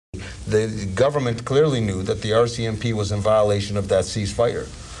the government clearly knew that the RCMP was in violation of that ceasefire.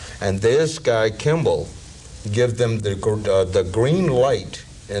 And this guy, Kimball, gave them the green light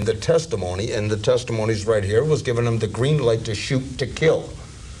in the testimony, and the testimony's right here, was giving them the green light to shoot to kill,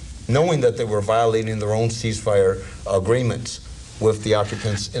 knowing that they were violating their own ceasefire agreements with the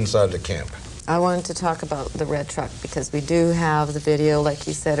occupants inside the camp. I wanted to talk about the red truck because we do have the video, like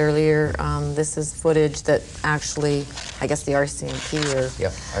you said earlier. This is footage that actually, I guess the RCMP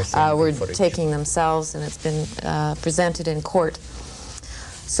were taking themselves, and it's been presented in court.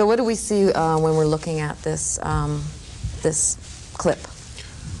 So what do we see when we're looking at this, this clip?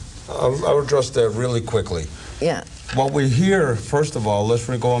 I'll address that really quickly. Yeah. What we hear, first of all,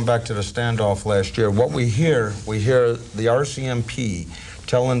 going back to the standoff last year, what we hear the RCMP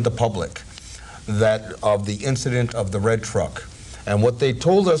telling the public that of the incident of the red truck. And what they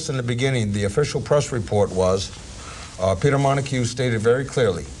told us in the beginning, the official press report was, Peter Montague stated very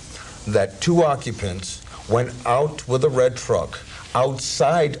clearly that 2 occupants went out with a red truck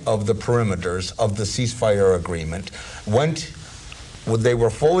outside of the perimeters of the ceasefire agreement, they were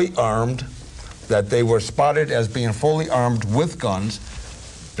fully armed, that they were spotted as being fully armed with guns.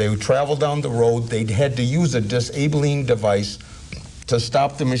 They traveled down the road. They had to use a disabling device to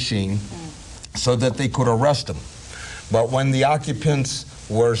stop the machine so that they could arrest them. But when the occupants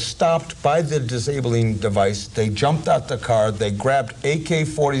were stopped by the disabling device, they jumped out the car, they grabbed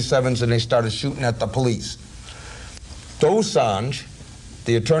AK-47s, and they started shooting at the police. Dosanjh,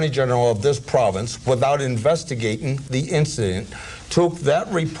 the Attorney General of this province, without investigating the incident, took that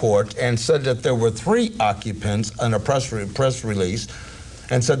report and said that there were 3 occupants on a press release,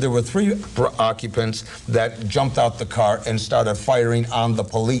 and said there were 3 occupants that jumped out the car and started firing on the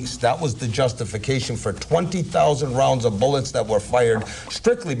police. That was the justification for 20,000 rounds of bullets that were fired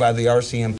strictly by the RCMP